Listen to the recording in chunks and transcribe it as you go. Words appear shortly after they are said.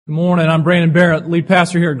Good morning. I'm Brandon Barrett, lead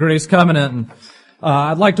pastor here at Grace Covenant. And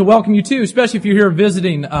I'd like to welcome you too, especially if you're here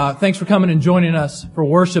visiting. Thanks for coming and joining us for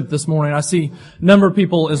worship this morning. I see a number of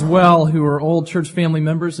people as well who are old church family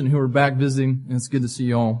members and who are back visiting. And it's good to see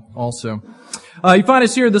you all also. You find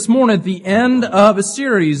us here this morning at the end of a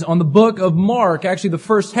series on the book of Mark, actually the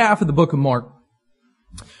first half of the book of Mark.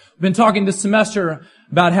 We've been talking this semester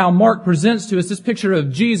about how Mark presents to us this picture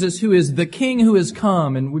of Jesus who is the King who has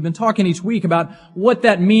come. And we've been talking each week about what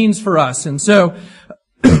that means for us. And so,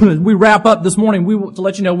 as we wrap up this morning, to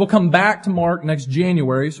let you know, we'll come back to Mark next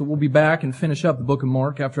January. So we'll be back and finish up the book of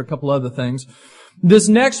Mark after a couple other things. This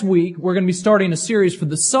next week, we're going to be starting a series for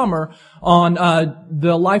the summer on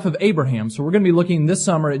the life of Abraham. So we're going to be looking this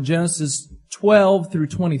summer at Genesis 12 through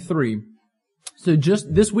 23. So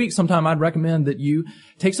just this week sometime, I'd recommend that you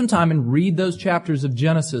take some time and read those chapters of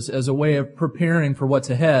Genesis as a way of preparing for what's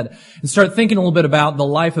ahead and start thinking a little bit about the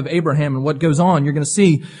life of Abraham and what goes on. You're going to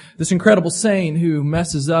see this incredible saint who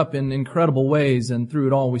messes up in incredible ways, and through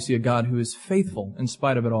it all we see a God who is faithful in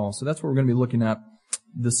spite of it all. So that's what we're going to be looking at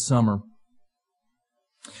this summer.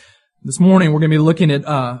 This morning we're going to be looking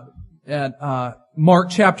at Mark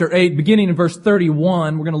chapter 8, beginning in verse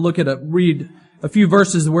 31. We're going to read a few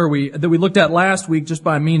verses that we looked at last week just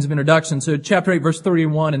by means of introduction. So chapter 8, verse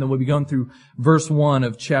 31, and then we'll be going through verse 1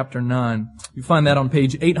 of chapter 9. You find that on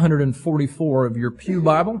page 844 of your Pew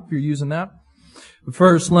Bible, if you're using that. But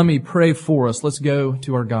first, let me pray for us. Let's go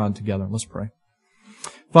to our God together. Let's pray.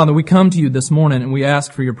 Father, we come to you this morning and we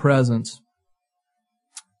ask for your presence,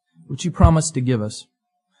 which you promised to give us,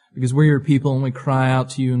 because we're your people and we cry out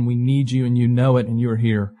to you and we need you and you know it and you are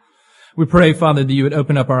here. We pray, Father, that you would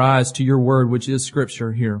open up our eyes to your word, which is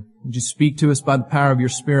Scripture here. Would you speak to us by the power of your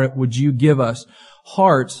Spirit? Would you give us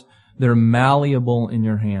hearts that are malleable in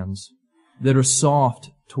your hands, that are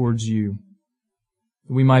soft towards you,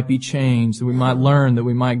 that we might be changed, that we might learn, that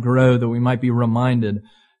we might grow, that we might be reminded,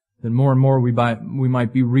 that more and more we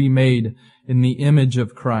might be remade in the image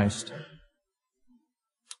of Christ,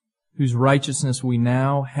 whose righteousness we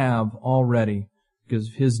now have already because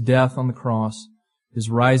of His death on the cross, His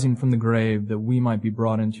rising from the grave, that we might be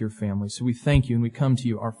brought into your family. So we thank you and we come to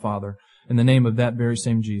you, our Father, in the name of that very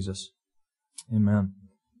same Jesus. Amen.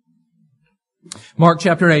 Mark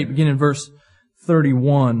chapter 8, beginning in verse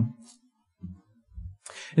 31.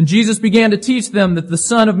 And Jesus began to teach them that the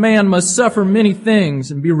Son of Man must suffer many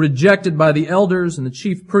things and be rejected by the elders and the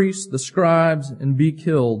chief priests, the scribes, and be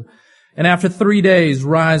killed, and after 3 days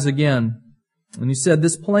rise again. And he said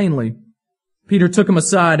this plainly. Peter took him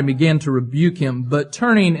aside and began to rebuke him, but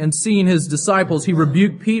turning and seeing his disciples, he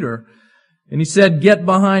rebuked Peter. And he said, "Get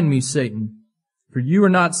behind me, Satan, for you are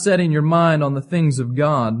not setting your mind on the things of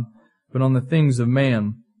God, but on the things of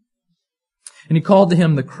man." And he called to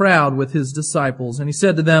him the crowd with his disciples, and he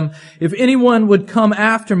said to them, "If anyone would come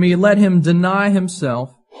after me, let him deny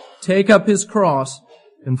himself, take up his cross,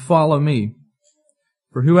 and follow me.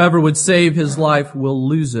 For whoever would save his life will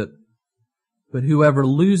lose it. But whoever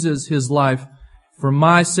loses his life for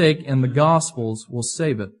my sake and the gospel's will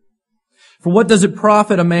save it. For what does it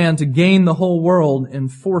profit a man to gain the whole world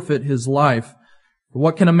and forfeit his life? For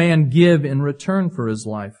what can a man give in return for his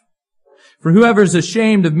life? For whoever is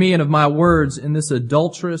ashamed of me and of my words in this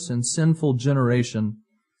adulterous and sinful generation,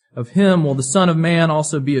 of him will the Son of Man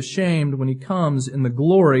also be ashamed when he comes in the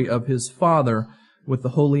glory of his Father with the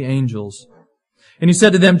holy angels." And he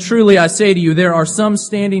said to them, "Truly I say to you, there are some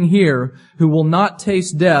standing here who will not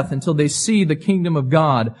taste death until they see the kingdom of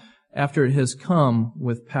God after it has come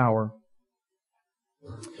with power."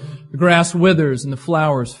 The grass withers and the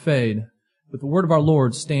flowers fade, but the word of our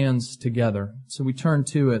Lord stands together. So we turn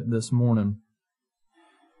to it this morning.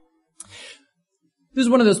 This is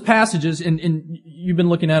one of those passages, and you've been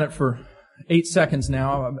looking at it for 8 seconds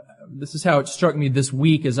now. This is how it struck me this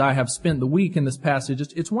week as I have spent the week in this passage.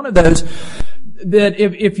 It's one of those that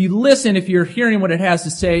if you listen, if you're hearing what it has to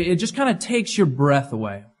say, it just kind of takes your breath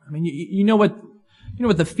away. I mean, you know what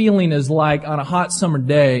the feeling is like on a hot summer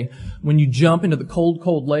day when you jump into the cold,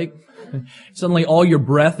 cold lake. Suddenly all your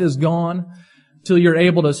breath is gone till you're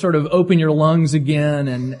able to sort of open your lungs again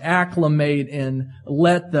and acclimate and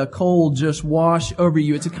let the cold just wash over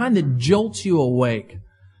you. It's a kind that jolts you awake. It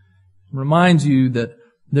reminds you that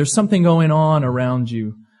there's something going on around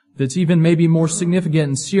you that's even maybe more significant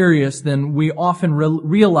and serious than we often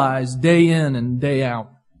realize day in and day out.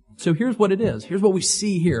 So here's what it is. Here's what we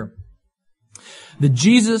see here. That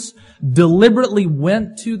Jesus deliberately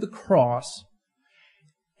went to the cross,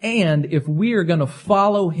 and if we are going to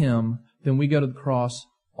follow Him, then we go to the cross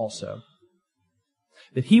also.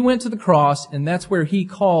 That He went to the cross, and that's where He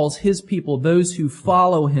calls His people, those who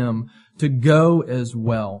follow Him, to go as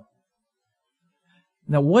well.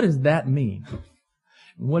 Now, what does that mean?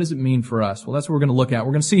 What does it mean for us? Well, that's what we're going to look at.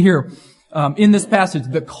 We're going to see here in this passage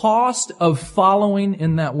the cost of following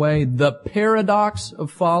in that way, the paradox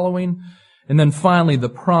of following, and then finally the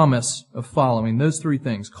promise of following. Those three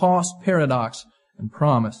things: cost, paradox, and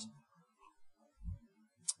promise.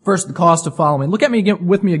 First, the cost of following. Look at me again,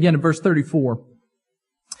 with me again in verse 34.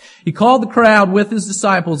 He called the crowd with his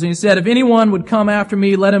disciples, and he said, "If anyone would come after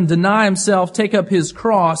me, let him deny himself, take up his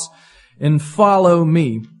cross, and follow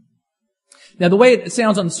me." Now, the way it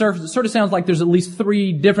sounds on the surface, it sort of sounds like there's at least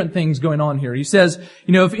three different things going on here. He says,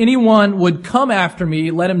 if anyone would come after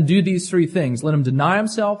me, let him do these three things. Let him deny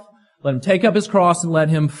himself, let him take up his cross, and let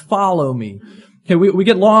him follow me. Okay, we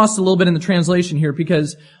get lost a little bit in the translation here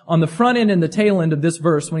because on the front end and the tail end of this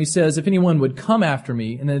verse, when he says, if anyone would come after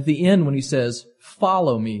me, and then at the end when he says,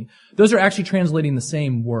 follow me, those are actually translating the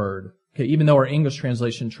same word. Okay, even though our English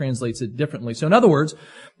translation translates it differently. So in other words,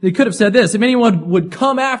 they could have said this: if anyone would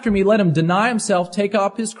come after me, let him deny himself, take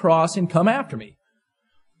up his cross, and come after me.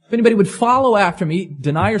 If anybody would follow after me,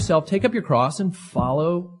 deny yourself, take up your cross, and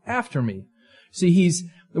follow after me. See,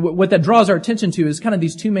 what that draws our attention to is kind of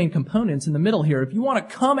these two main components in the middle here. If you want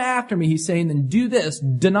to come after me, he's saying, then do this: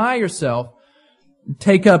 deny yourself,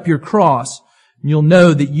 take up your cross, and you'll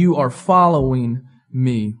know that you are following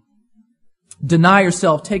me. Deny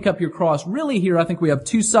yourself, take up your cross. Really here, I think we have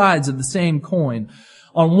two sides of the same coin.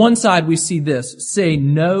 On one side, we see this: say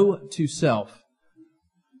no to self.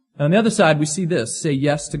 And on the other side, we see this: say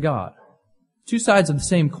yes to God. Two sides of the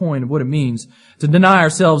same coin of what it means to deny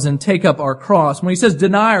ourselves and take up our cross. When he says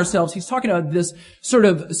deny ourselves, he's talking about this sort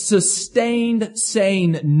of sustained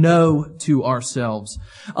saying no to ourselves.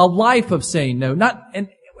 A life of saying no. And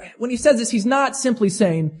when he says this, he's not simply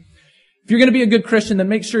saying, if you're going to be a good Christian, then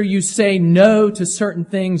make sure you say no to certain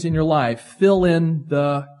things in your life. Fill in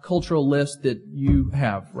the cultural list that you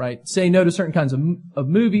have, right? Say no to certain kinds of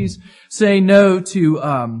movies. Say no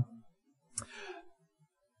to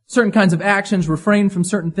certain kinds of actions. Refrain from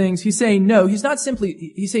certain things. He's saying no. He's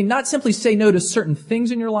saying not simply say no to certain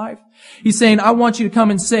things in your life. He's saying, I want you to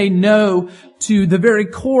come and say no to the very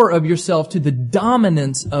core of yourself, to the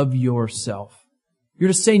dominance of yourself. You're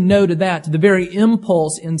to say no to that, to the very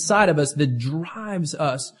impulse inside of us that drives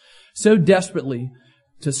us so desperately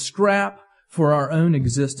to scrap for our own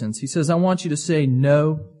existence. He says, I want you to say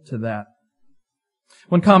no to that.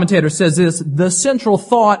 One commentator says this: the central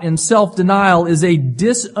thought in self-denial is a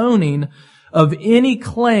disowning of any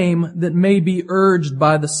claim that may be urged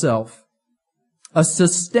by the self. A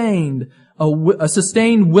sustained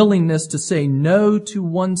willingness to say no to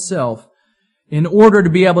oneself in order to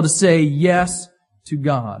be able to say yes to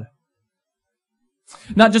God.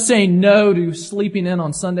 Not just saying no to sleeping in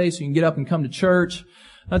on Sunday so you can get up and come to church.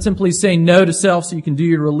 Not simply saying no to self so you can do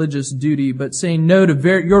your religious duty, but saying no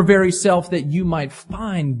to your very self that you might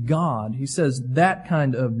find God. He says that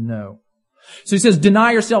kind of no. So he says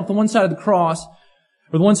deny yourself, the one side of the cross,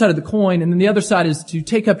 or the one side of the coin, and then the other side is to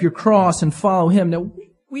take up your cross and follow Him. Now,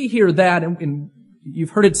 we hear that, and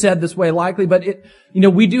you've heard it said this way likely, but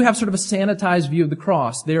we do have sort of a sanitized view of the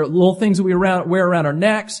cross. There are little things that we wear around our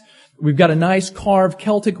necks. We've got a nice carved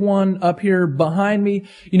Celtic one up here behind me.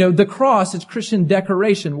 The cross is Christian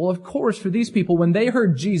decoration. Well, of course, for these people, when they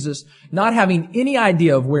heard Jesus, not having any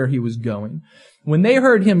idea of where He was going, when they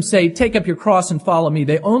heard Him say, take up your cross and follow me,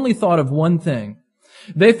 they only thought of one thing.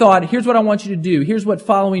 They thought, here's what I want you to do. Here's what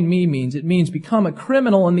following me means. It means become a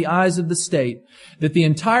criminal in the eyes of the state, that the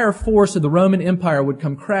entire force of the Roman Empire would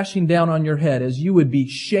come crashing down on your head as you would be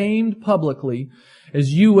shamed publicly,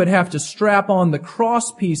 as you would have to strap on the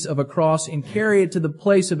cross piece of a cross and carry it to the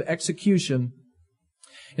place of execution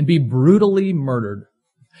and be brutally murdered.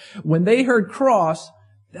 When they heard cross,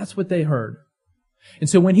 that's what they heard. And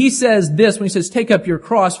so when he says this, when he says take up your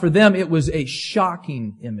cross, for them it was a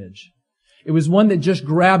shocking image. It was one that just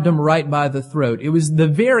grabbed them right by the throat. It was the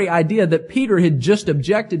very idea that Peter had just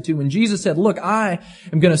objected to when Jesus said, look, I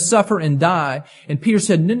am going to suffer and die. And Peter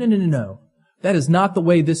said, no. That is not the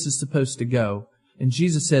way this is supposed to go. And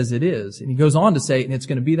Jesus says it is. And he goes on to say, and it's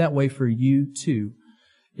going to be that way for you too,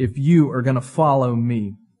 if you are going to follow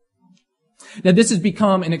me. Now this has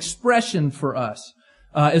become an expression for us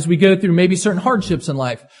as we go through maybe certain hardships in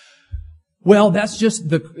life. Well, that's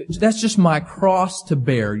just my cross to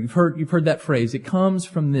bear. You've heard that phrase. It comes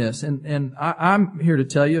from this. And I'm here to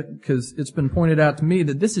tell you, because it's been pointed out to me,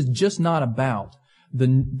 that this is just not about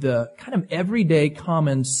the kind of everyday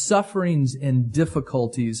common sufferings and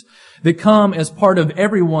difficulties that come as part of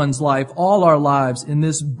everyone's life, all our lives in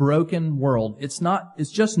this broken world. It's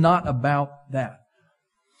just not about that.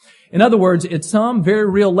 In other words, at some very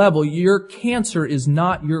real level, your cancer is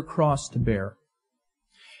not your cross to bear.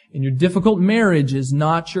 And your difficult marriage is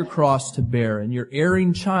not your cross to bear. And your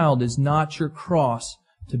erring child is not your cross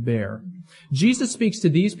to bear. Jesus speaks to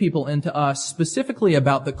these people and to us specifically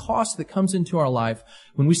about the cost that comes into our life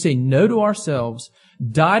when we say no to ourselves,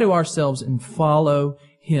 die to ourselves, and follow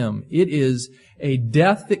Him. It is a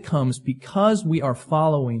death that comes because we are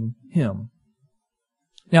following Him.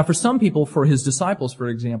 Now, for some people, for His disciples, for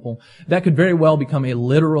example, that could very well become a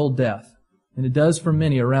literal death. And it does for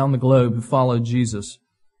many around the globe who follow Jesus.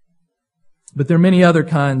 But there are many other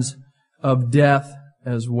kinds of death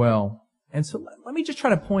as well. And so let me just try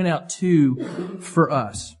to point out two for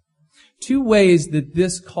us. Two ways that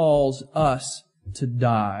this calls us to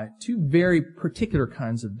die. Two very particular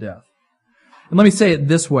kinds of death. And let me say it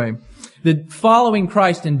this way. That following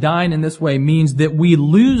Christ and dying in this way means that we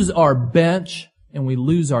lose our bench and we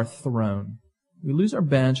lose our throne. We lose our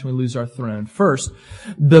bench and we lose our throne. First,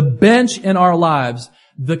 the bench in our lives,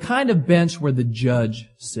 the kind of bench where the judge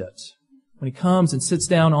sits. When he comes and sits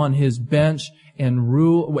down on his bench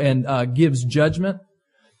and gives judgment,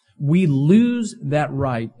 we lose that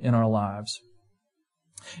right in our lives.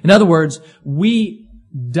 In other words, we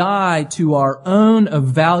die to our own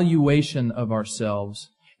evaluation of ourselves,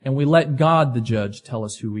 and we let God, the judge, tell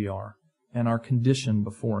us who we are and our condition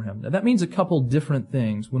before Him. Now, that means a couple different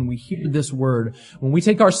things when we hear this word. When we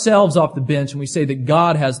take ourselves off the bench and we say that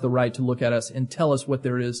God has the right to look at us and tell us what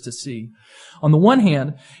there is to see. On the one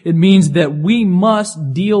hand, it means that we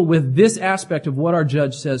must deal with this aspect of what our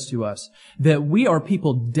judge says to us, that we are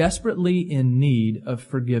people desperately in need of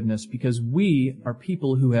forgiveness because we are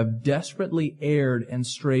people who have desperately erred and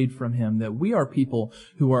strayed from Him, that we are people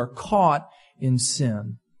who are caught in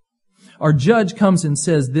sin. Our judge comes and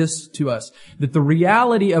says this to us, that the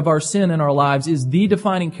reality of our sin in our lives is the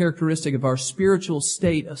defining characteristic of our spiritual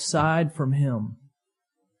state aside from Him.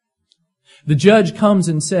 The judge comes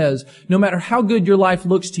and says, no matter how good your life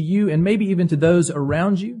looks to you and maybe even to those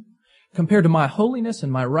around you, compared to my holiness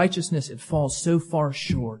and my righteousness, it falls so far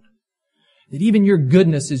short that even your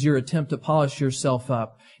goodness is your attempt to polish yourself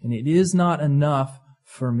up, and it is not enough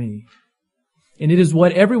for me. And it is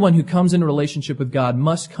what everyone who comes into relationship with God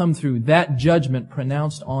must come through, that judgment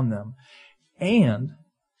pronounced on them. And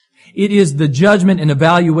it is the judgment and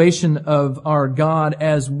evaluation of our God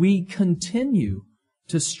as we continue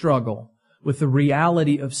to struggle with the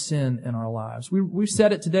reality of sin in our lives. We've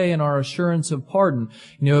said it today in our assurance of pardon.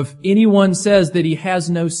 If anyone says that he has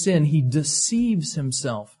no sin, he deceives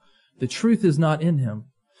himself. The truth is not in him.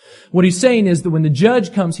 What he's saying is that when the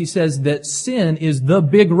judge comes, he says that sin is the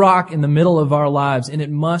big rock in the middle of our lives and it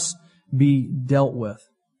must be dealt with.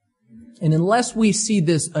 And unless we see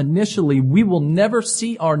this initially, we will never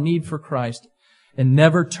see our need for Christ and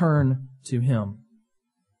never turn to Him.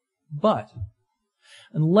 But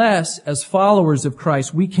unless, as followers of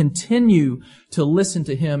Christ, we continue to listen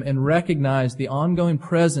to Him and recognize the ongoing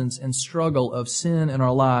presence and struggle of sin in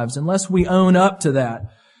our lives, unless we own up to that,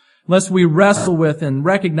 unless we wrestle with and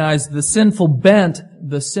recognize the sinful bent,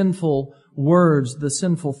 the sinful words, the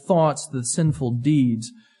sinful thoughts, the sinful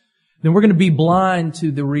deeds, then we're going to be blind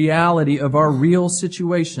to the reality of our real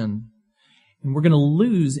situation. And we're going to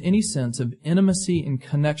lose any sense of intimacy and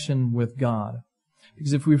connection with God.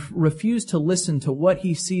 Because if we refuse to listen to what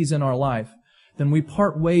He sees in our life, then we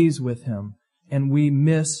part ways with Him and we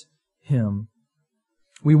miss Him.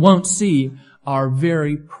 We won't see our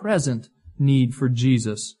very present need for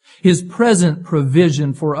Jesus. His present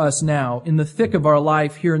provision for us now, in the thick of our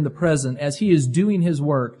life here in the present, as He is doing His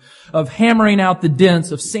work of hammering out the dents,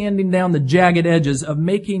 of sanding down the jagged edges, of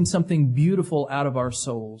making something beautiful out of our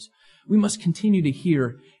souls. We must continue to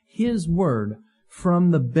hear His word from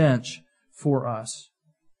the bench for us.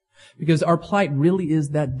 Because our plight really is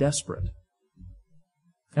that desperate.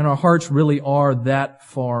 And our hearts really are that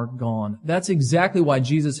far gone. That's exactly why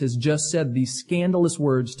Jesus has just said these scandalous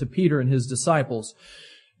words to Peter and his disciples.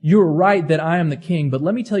 You're right that I am the king, but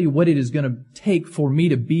let me tell you what it is going to take for me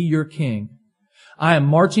to be your king. I am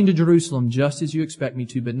marching to Jerusalem just as you expect me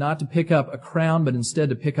to, but not to pick up a crown, but instead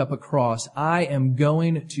to pick up a cross. I am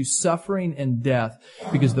going to suffering and death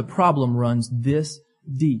because the problem runs this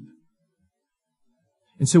deep.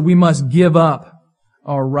 And so we must give up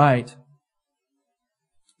our right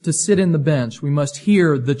to sit in the bench. We must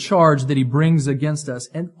hear the charge that He brings against us.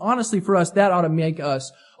 And honestly, for us, that ought to make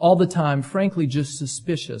us all the time, frankly, just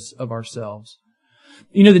suspicious of ourselves.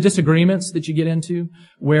 You know the disagreements that you get into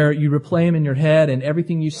where you replay them in your head and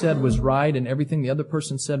everything you said was right and everything the other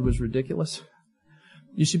person said was ridiculous?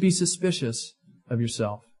 You should be suspicious of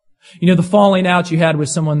yourself. You know the falling out you had with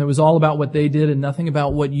someone that was all about what they did and nothing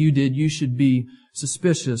about what you did? You should be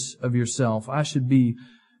suspicious of yourself. I should be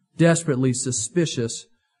desperately suspicious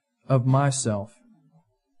of myself.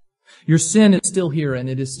 Your sin is still here and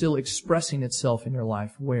it is still expressing itself in your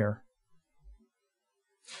life. Where?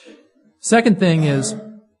 Second thing is,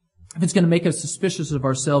 if it's going to make us suspicious of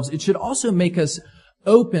ourselves, it should also make us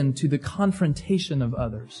open to the confrontation of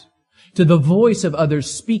others, to the voice of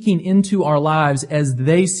others speaking into our lives as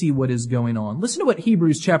they see what is going on. Listen to what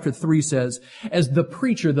Hebrews chapter 3 says, as the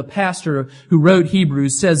preacher, the pastor who wrote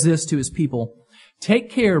Hebrews says this to his people.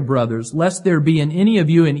 Take care, brothers, lest there be in any of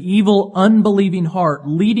you an evil, unbelieving heart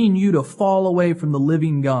leading you to fall away from the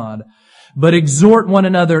living God. But exhort one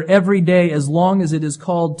another every day as long as it is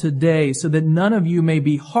called today, so that none of you may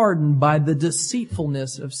be hardened by the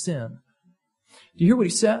deceitfulness of sin. Do you hear what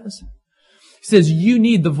he says? He says you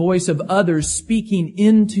need the voice of others speaking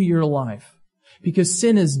into your life, because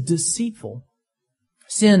sin is deceitful.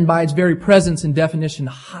 Sin, by its very presence and definition,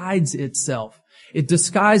 hides itself. It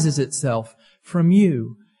disguises itself from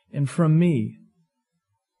you and from me.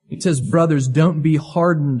 He says, brothers, don't be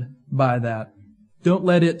hardened by that. Don't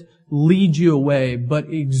let it lead you away,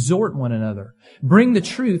 but exhort one another. Bring the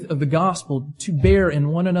truth of the gospel to bear in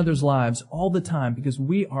one another's lives all the time, because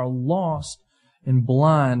we are lost and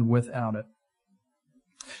blind without it.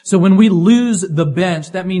 So when we lose the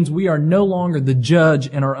bench, that means we are no longer the judge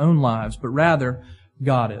in our own lives, but rather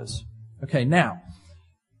God is. Okay, now,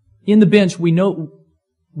 in the bench, we know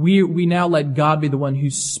we now let God be the one who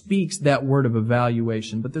speaks that word of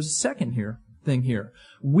evaluation. But there's a second thing here.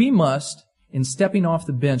 We must, in stepping off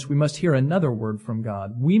the bench, we must hear another word from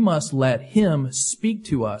God. We must let Him speak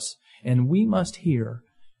to us, and we must hear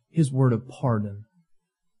His word of pardon.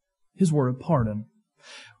 His word of pardon.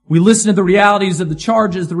 We listen to the realities of the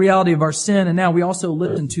charges, the reality of our sin, and now we also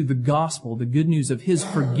listen to the gospel, the good news of His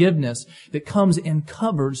forgiveness that comes and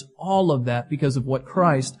covers all of that because of what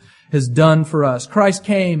Christ has done for us. Christ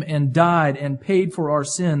came and died and paid for our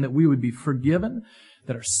sin, that we would be forgiven,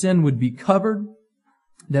 that our sin would be covered,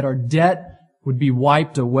 that our debt would be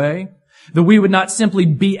wiped away, that we would not simply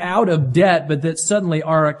be out of debt, but that suddenly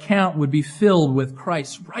our account would be filled with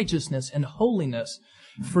Christ's righteousness and holiness,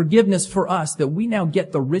 forgiveness for us, that we now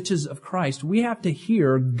get the riches of Christ. We have to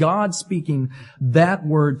hear God speaking that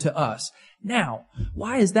word to us. Now,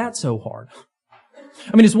 why is that so hard?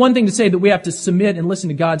 I mean, it's one thing to say that we have to submit and listen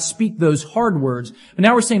to God speak those hard words, but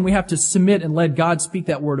now we're saying we have to submit and let God speak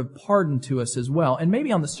that word of pardon to us as well. And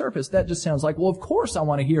maybe on the surface, that just sounds like, well, of course I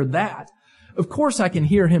want to hear that. Of course I can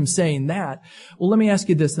hear Him saying that. Well, let me ask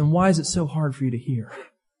you this, then why is it so hard for you to hear?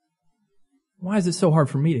 Why is it so hard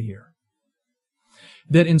for me to hear?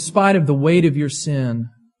 That in spite of the weight of your sin,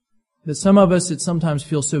 that some of us, it sometimes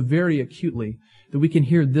feels so very acutely, that we can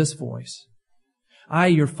hear this voice. I,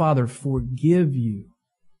 your Father, forgive you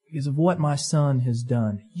because of what my Son has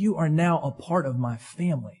done. You are now a part of my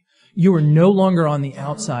family. You are no longer on the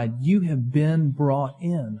outside. You have been brought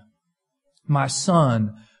in. My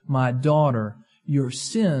son, my daughter, your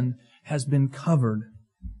sin has been covered.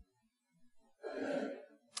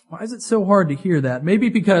 Why is it so hard to hear that? Maybe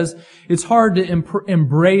because it's hard to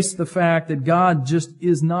embrace the fact that God just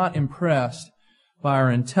is not impressed by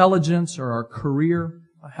our intelligence or our career,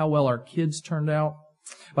 by how well our kids turned out,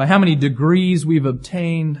 by how many degrees we've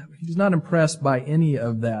obtained. He's not impressed by any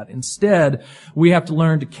of that. Instead, we have to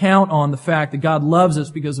learn to count on the fact that God loves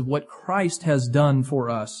us because of what Christ has done for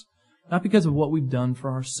us, not because of what we've done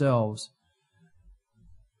for ourselves,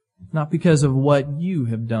 not because of what you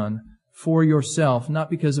have done for yourself, not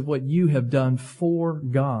because of what you have done for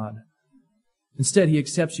God. Instead, He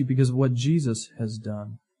accepts you because of what Jesus has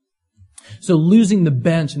done. So losing the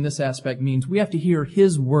bench in this aspect means we have to hear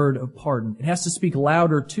His word of pardon. It has to speak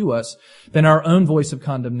louder to us than our own voice of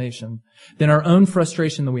condemnation, than our own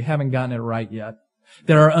frustration that we haven't gotten it right yet,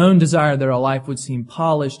 than our own desire that our life would seem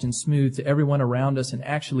polished and smooth to everyone around us and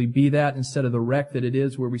actually be that instead of the wreck that it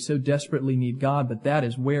is where we so desperately need God, but that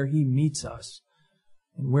is where He meets us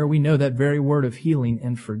and where we know that very word of healing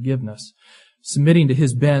and forgiveness. Submitting to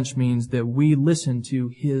His bench means that we listen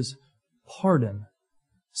to His pardon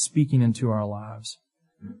speaking into our lives.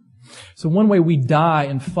 So one way we die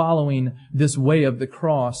in following this way of the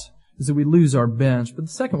cross is that we lose our bench. But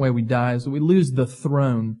the second way we die is that we lose the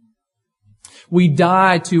throne. We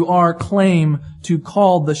die to our claim to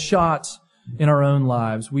call the shots in our own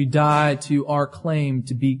lives. We die to our claim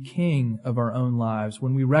to be king of our own lives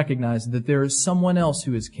when we recognize that there is someone else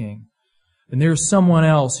who is king. And there is someone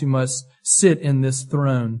else who must sit in this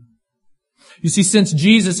throne. You see, since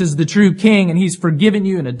Jesus is the true king and He's forgiven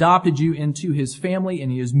you and adopted you into His family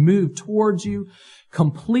and He has moved towards you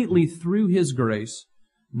completely through His grace,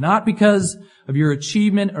 not because of your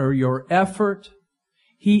achievement or your effort,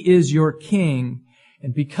 He is your king.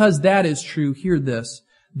 And because that is true, hear this,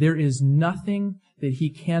 there is nothing that He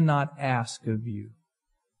cannot ask of you.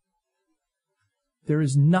 there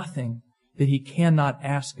is nothing that He cannot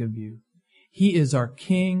ask of you. He is our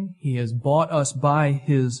King. He has bought us by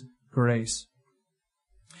His grace.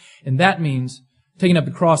 And that means, taking up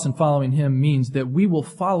the cross and following Him means that we will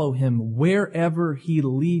follow Him wherever He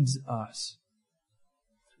leads us.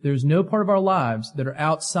 There's no part of our lives that are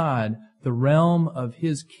outside the realm of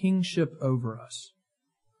His kingship over us.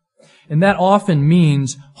 And that often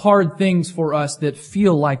means hard things for us that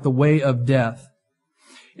feel like the way of death.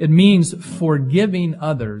 It means forgiving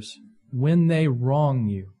others when they wrong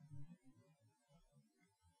you.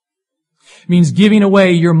 It means giving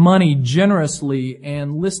away your money generously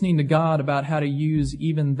and listening to God about how to use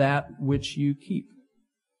even that which you keep.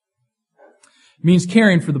 It means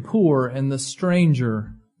caring for the poor and the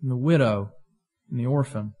stranger and the widow and the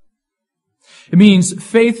orphan. It means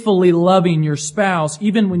faithfully loving your spouse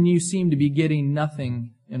even when you seem to be getting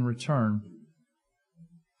nothing in return.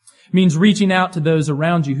 It means reaching out to those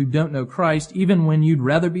around you who don't know Christ even when you'd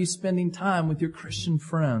rather be spending time with your Christian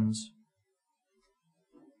friends.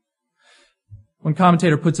 One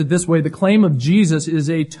commentator puts it this way: the claim of Jesus is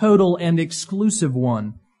a total and exclusive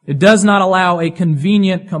one. It does not allow a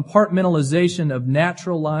convenient compartmentalization of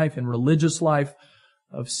natural life and religious life,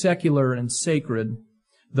 of secular and sacred.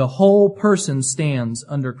 The whole person stands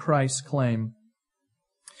under Christ's claim.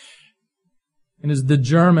 And as the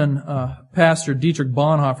German pastor Dietrich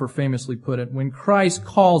Bonhoeffer famously put it, when Christ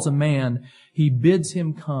calls a man, He bids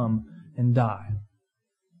him come and die.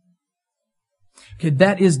 Okay,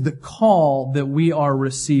 that is the call that we are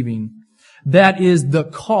receiving. That is the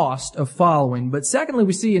cost of following. But secondly,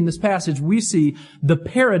 we see in this passage, we see the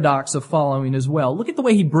paradox of following as well. Look at the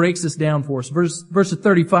way he breaks this down for us. Verses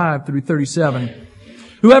 35 through 37.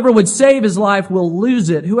 Whoever would save his life will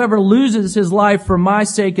lose it. Whoever loses his life for my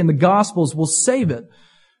sake in the Gospels will save it.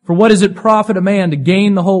 For what does it profit a man to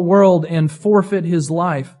gain the whole world and forfeit his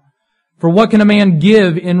life? For what can a man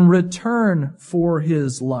give in return for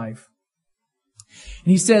his life?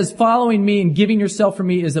 And he says, following me and giving yourself for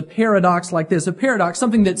me is a paradox like this. A paradox,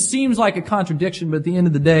 something that seems like a contradiction, but at the end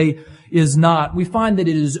of the day is not. We find that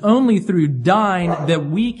it is only through dying that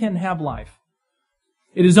we can have life.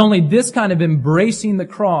 It is only this kind of embracing the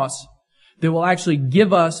cross that will actually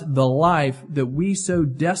give us the life that we so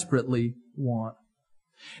desperately want.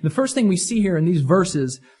 The first thing we see here in these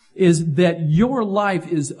verses is that your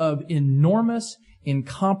life is of enormous,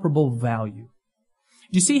 incomparable value.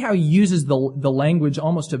 Do you see how he uses the language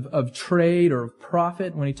almost of trade or of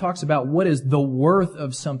profit when he talks about what is the worth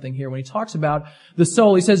of something here? When he talks about the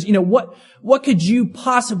soul, he says, what could you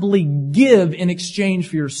possibly give in exchange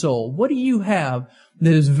for your soul? What do you have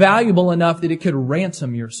that is valuable enough that it could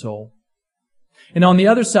ransom your soul? And on the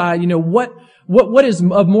other side, what is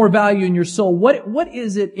of more value in your soul? What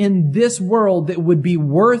is it in this world that would be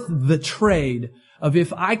worth the trade of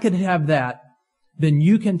if I could have that, then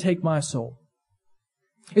you can take my soul?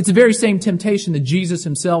 It's the very same temptation that Jesus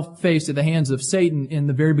himself faced at the hands of Satan in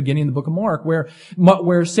the very beginning of the book of Mark,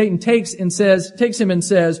 where Satan takes him and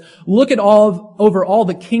says, look at over all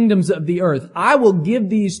the kingdoms of the earth. I will give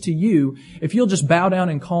these to you if you'll just bow down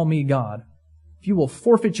and call me God. If you will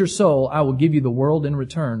forfeit your soul, I will give you the world in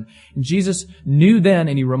return. And Jesus knew then,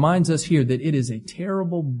 and he reminds us here, that it is a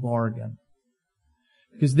terrible bargain.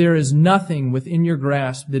 Because there is nothing within your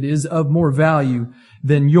grasp that is of more value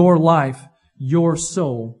than your life, your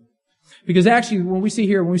soul. Because actually, when we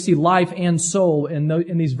see life and soul in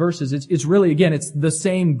these verses, it's really, again, it's the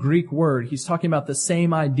same Greek word. He's talking about the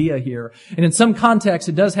same idea here. And in some contexts,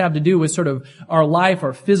 it does have to do with sort of our life,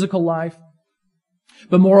 our physical life.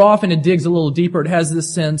 But more often, it digs a little deeper. It has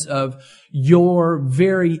this sense of your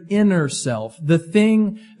very inner self, the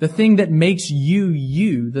thing that makes you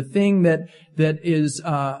you, the thing that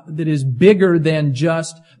is bigger than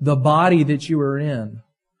just the body that you are in.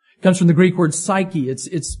 It comes from the Greek word psyche.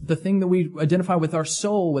 It's the thing that we identify with our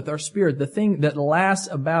soul, with our spirit, the thing that lasts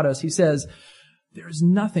about us. He says, there is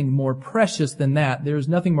nothing more precious than that. There is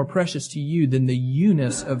nothing more precious to you than the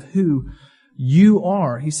you-ness of who you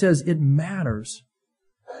are. He says it matters.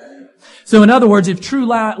 So in other words, if true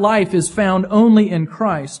life is found only in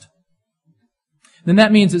Christ, then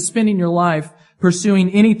that means that spending your life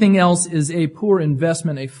pursuing anything else is a poor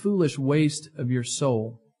investment, a foolish waste of your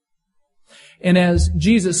soul. And as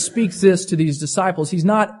Jesus speaks this to these disciples, He's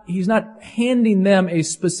not handing them a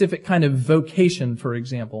specific kind of vocation, for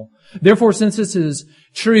example. Therefore, since this is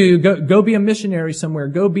true, go be a missionary somewhere,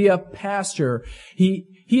 go be a pastor. He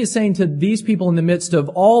is saying to these people in the midst of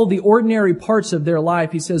all the ordinary parts of their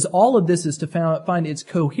life, He says all of this is to find its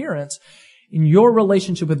coherence in your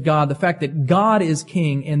relationship with God, the fact that God is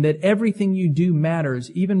King and that everything you do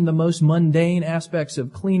matters, even the most mundane aspects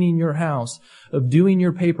of cleaning your house, of doing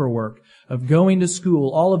your paperwork, of going to school,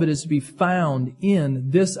 all of it is to be found in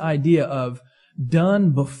this idea of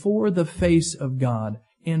done before the face of God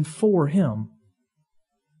and for Him.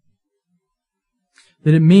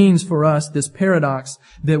 That it means for us, this paradox,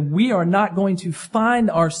 that we are not going to find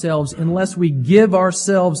ourselves unless we give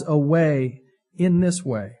ourselves away in this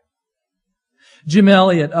way. Jim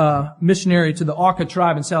Elliot, missionary to the Auca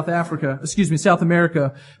tribe in South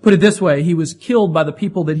America, put it this way. He was killed by the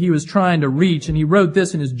people that he was trying to reach, and he wrote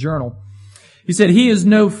this in his journal. He said, "He is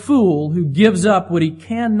no fool who gives up what he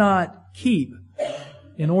cannot keep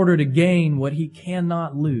in order to gain what he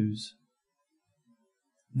cannot lose."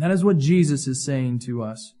 And that is what Jesus is saying to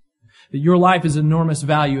us. That your life is enormous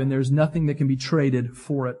value and there's nothing that can be traded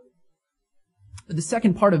for it. The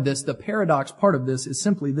second part of this, the paradox part of this, is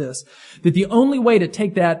simply this. That the only way to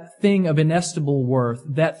take that thing of inestimable worth,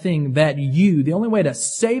 that thing, the only way to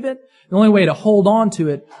save it, the only way to hold on to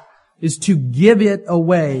it, is to give it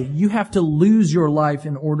away. You have to lose your life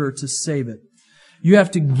in order to save it. You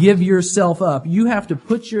have to give yourself up. You have to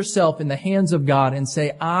put yourself in the hands of God and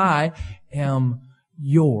say, "I am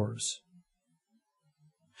yours."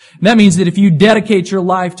 And that means that if you dedicate your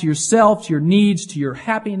life to yourself, to your needs, to your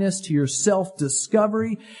happiness, to your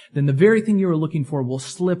self-discovery, then the very thing you are looking for will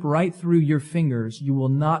slip right through your fingers. You will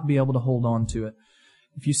not be able to hold on to it.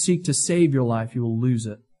 If you seek to save your life, you will lose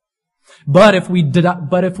it. But if we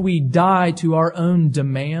die to our own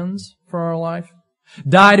demands for our life,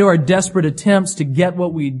 die to our desperate attempts to get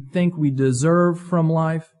what we think we deserve from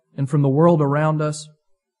life and from the world around us,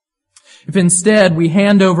 if instead we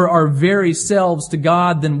hand over our very selves to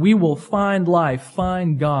God, then we will find life,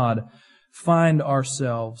 find God, find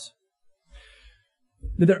ourselves.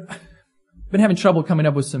 I've been having trouble coming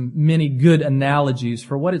up with many good analogies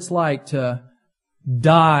for what it's like to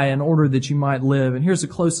die in order that you might live. And here's the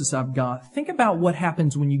closest I've got. Think about what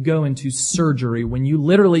happens when you go into surgery, when you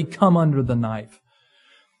literally come under the knife.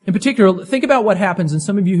 In particular, think about what happens, and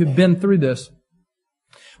some of you have been through this.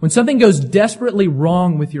 When something goes desperately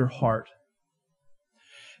wrong with your heart,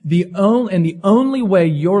 the only way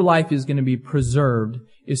your life is going to be preserved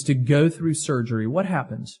is to go through surgery. What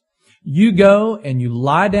happens? You go and you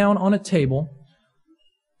lie down on a table,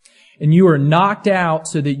 and you are knocked out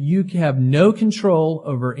so that you have no control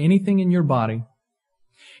over anything in your body.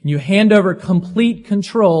 And you hand over complete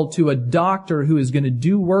control to a doctor who is going to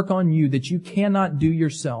do work on you that you cannot do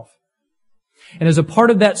yourself. And as a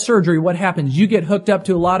part of that surgery, what happens? You get hooked up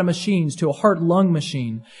to a lot of machines, to a heart-lung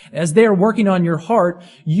machine. As they are working on your heart,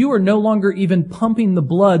 you are no longer even pumping the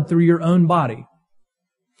blood through your own body.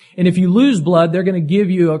 And if you lose blood, they're going to give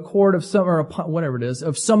you a quart of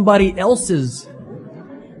of somebody else's.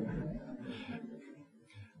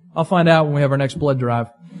 I'll find out when we have our next blood drive.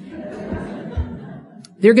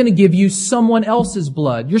 They're going to give you someone else's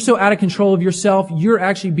blood. You're so out of control of yourself, you're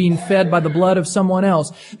actually being fed by the blood of someone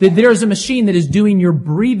else. That there's a machine that is doing your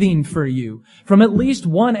breathing for you. From at least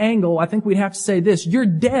one angle, I think we'd have to say this: you're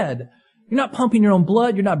dead. You're not pumping your own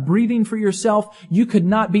blood. You're not breathing for yourself. You could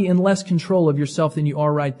not be in less control of yourself than you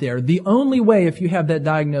are right there. The only way, if you have that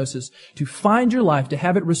diagnosis, to find your life, to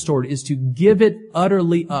have it restored, is to give it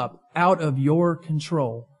utterly up, out of your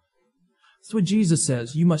control. That's what Jesus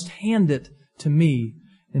says. You must hand it to me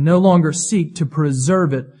and no longer seek to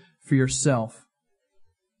preserve it for yourself.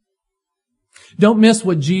 Don't miss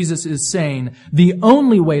what Jesus is saying. The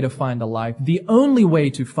only way to find a life, the only way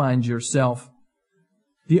to find yourself,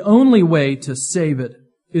 the only way to save it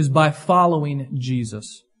is by following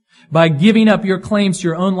Jesus. By giving up your claims to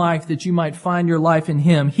your own life that you might find your life in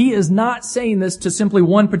Him. He is not saying this to simply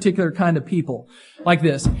one particular kind of people. Like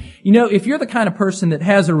this. You know, if you're the kind of person that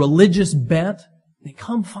has a religious bent, then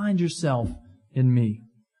come find yourself in me.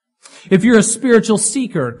 If you're a spiritual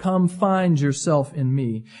seeker, come find yourself in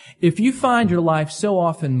me. If you find your life so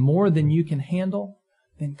often more than you can handle,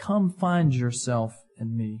 then come find yourself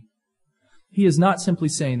in me. He is not simply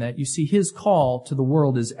saying that. You see, His call to the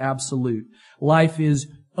world is absolute. Life is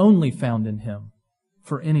only found in Him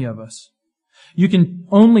for any of us. You can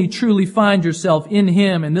only truly find yourself in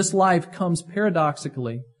Him, and this life comes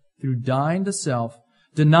paradoxically through dying to self,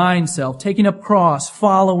 denying self, taking up cross,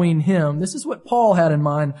 following Him. This is what Paul had in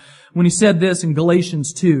mind when he said this in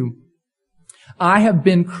Galatians 2. I have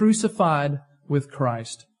been crucified with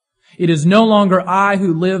Christ. It is no longer I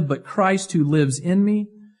who live, but Christ who lives in me.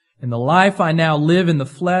 And the life I now live in the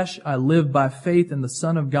flesh, I live by faith in the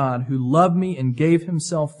Son of God, who loved me and gave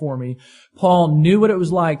Himself for me. Paul knew what it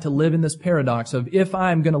was like to live in this paradox of, if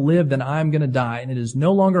I am going to live, then I am going to die. And it is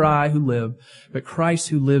no longer I who live, but Christ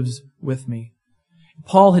who lives with me.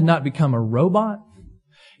 Paul had not become a robot.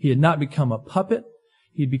 He had not become a puppet.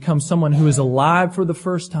 He'd become someone who is alive for the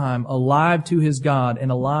first time, alive to his God,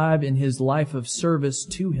 and alive in his life of service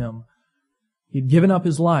to Him. He'd given up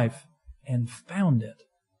his life and found it.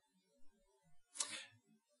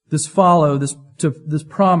 This promise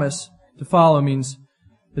to follow means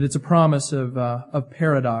that it's a promise of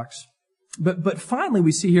paradox. But finally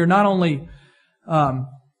we see here not only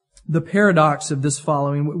the paradox of this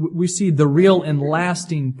following, we see the real and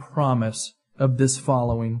lasting promise of this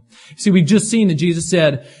following. See, we've just seen that Jesus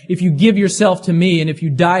said, if you give yourself to me and if you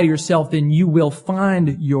die to yourself, then you will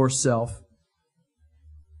find yourself.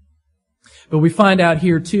 But we find out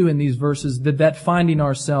here too in these verses that finding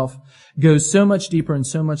ourself goes so much deeper and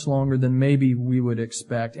so much longer than maybe we would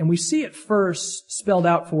expect. And we see it first spelled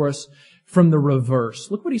out for us from the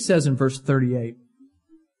reverse. Look what he says in verse 38.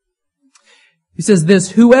 He says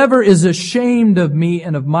this, whoever is ashamed of me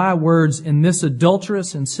and of my words in this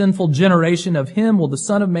adulterous and sinful generation, of him will the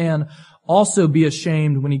Son of Man also be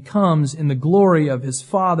ashamed when he comes in the glory of his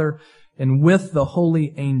Father and with the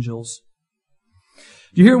holy angels.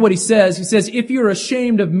 Do you hear what he says? He says, if you're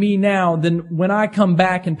ashamed of me now, then when I come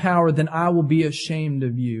back in power, then I will be ashamed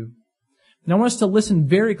of you. And I want us to listen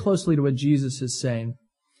very closely to what Jesus is saying.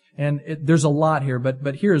 And there's a lot here,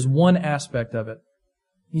 but here is one aspect of it.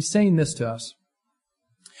 He's saying this to us.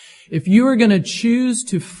 If you are going to choose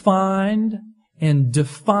to find and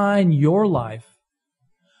define your life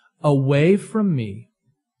away from me,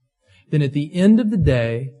 then at the end of the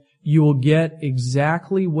day, you will get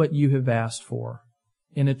exactly what you have asked for.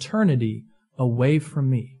 In eternity, away from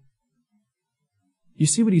me. You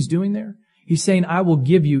see what he's doing there? He's saying, I will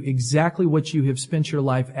give you exactly what you have spent your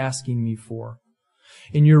life asking me for.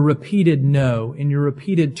 In your repeated no, in your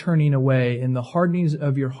repeated turning away, in the hardenings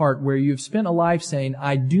of your heart where you've spent a life saying,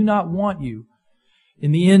 I do not want you.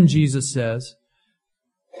 In the end, Jesus says,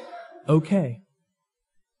 okay,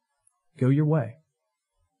 go your way.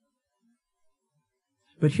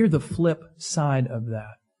 But hear the flip side of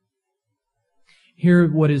that.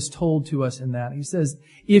 Hear what is told to us in that. He says,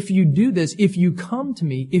 if you do this, if you come to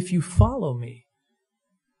me, if you follow me,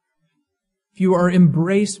 if you are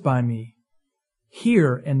embraced by me,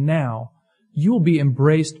 here and now, you will be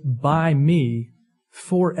embraced by me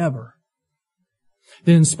forever.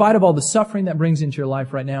 Then in spite of all the suffering that brings into your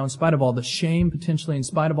life right now, in spite of all the shame potentially, in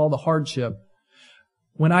spite of all the hardship,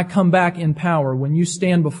 when I come back in power, when you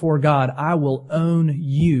stand before God, I will own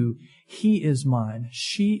you. He is mine.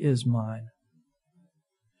 She is mine.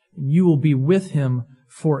 And you will be with Him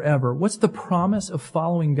forever. What's the promise of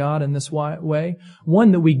following God in this way?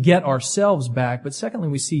 One, that we get ourselves back, but secondly,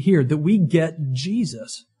 we see here that we get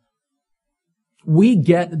Jesus. We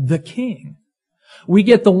get the King. We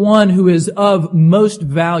get the one who is of most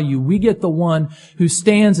value. We get the one who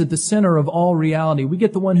stands at the center of all reality. We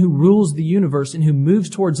get the one who rules the universe and who moves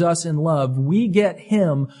towards us in love. We get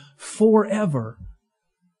Him forever.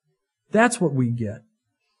 That's what we get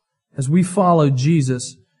as we follow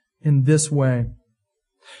Jesus in this way.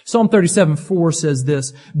 Psalm 37:4 says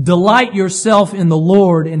this, delight yourself in the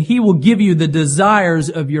Lord, and He will give you the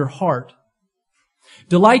desires of your heart.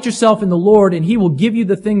 Delight yourself in the Lord, and He will give you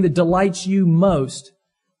the thing that delights you most,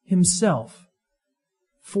 Himself,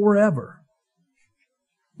 forever.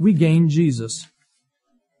 We gain Jesus.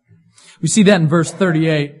 We see that in verse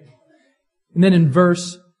 38. And then in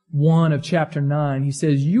verse 1 of chapter 9, he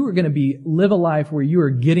says, you are going to live a life where you are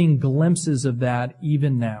getting glimpses of that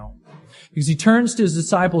even now. Because he turns to his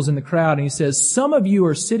disciples in the crowd and he says, some of you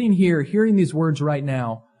are sitting here hearing these words right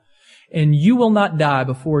now, and you will not die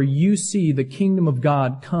before you see the kingdom of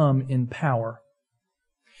God come in power.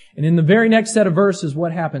 And in the very next set of verses,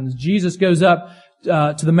 what happens? Jesus goes up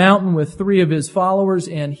to the mountain with 3 of His followers,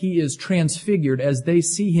 and He is transfigured as they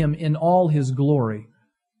see Him in all His glory.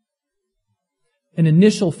 An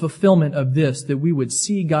initial fulfillment of this, that we would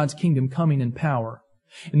see God's kingdom coming in power.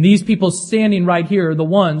 And these people standing right here are the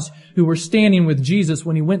ones who were standing with Jesus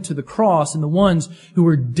when He went to the cross, and the ones who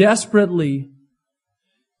were desperately,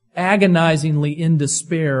 agonizingly in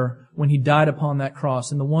despair when He died upon that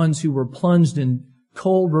cross, and the ones who were plunged in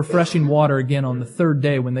cold, refreshing water again on the 3rd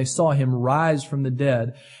day when they saw Him rise from the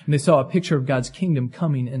dead, and they saw a picture of God's kingdom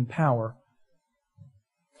coming in power.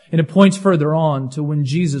 And it points further on to when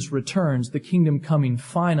Jesus returns, the kingdom coming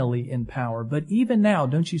finally in power. But even now,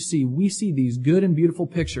 don't you see, we see these good and beautiful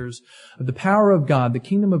pictures of the power of God, the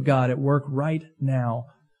kingdom of God at work right now.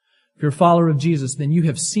 If you're a follower of Jesus, then you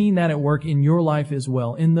have seen that at work in your life as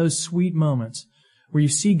well, in those sweet moments where you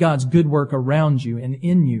see God's good work around you and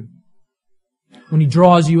in you. When He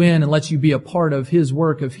draws you in and lets you be a part of His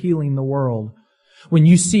work of healing the world. When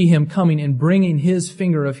you see Him coming and bringing His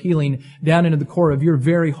finger of healing down into the core of your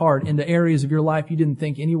very heart, into areas of your life you didn't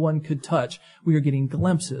think anyone could touch, we are getting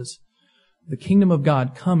glimpses of the kingdom of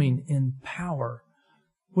God coming in power.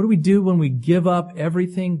 What do we do when we give up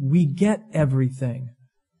everything? We get everything.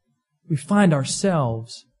 We find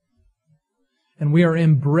ourselves, and we are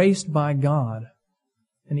embraced by God.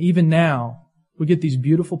 And even now, we get these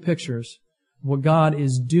beautiful pictures of what God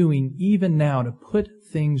is doing even now to put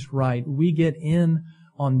things right. We get in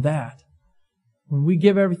on that. When we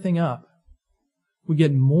give everything up, we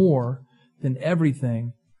get more than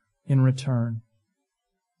everything in return.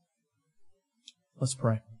 Let's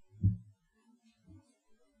pray.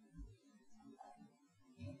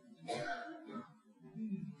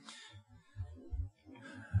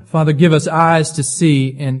 Father, give us eyes to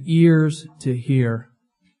see and ears to hear,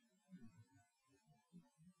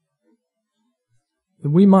 that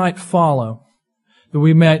we might follow, that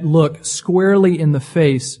we might look squarely in the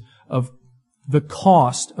face of the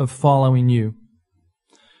cost of following You.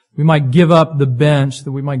 We might give up the bench,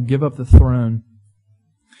 that we might give up the throne.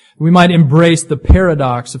 We might embrace the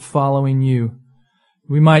paradox of following You.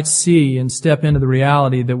 We might see and step into the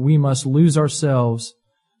reality that we must lose ourselves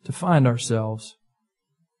to find ourselves.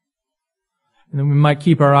 And then we might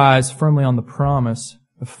keep our eyes firmly on the promise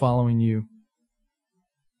of following You.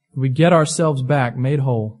 That we get ourselves back made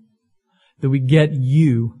whole. That we get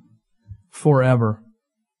You forever.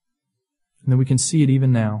 And that we can see it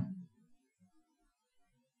even now.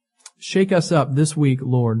 Shake us up this week,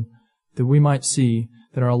 Lord, that we might see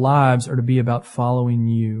that our lives are to be about following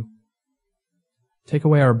You. Take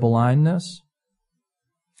away our blindness.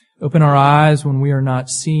 Open our eyes when we are not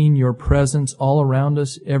seeing Your presence all around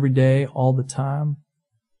us every day, all the time.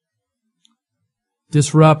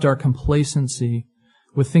 Disrupt our complacency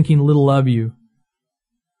with thinking little of You,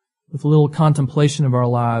 with little contemplation of our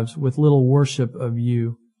lives, with little worship of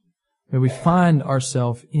You. May we find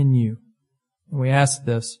ourselves in You. And we ask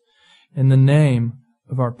this in the name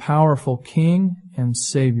of our powerful King and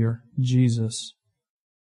Savior, Jesus.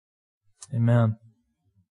 Amen.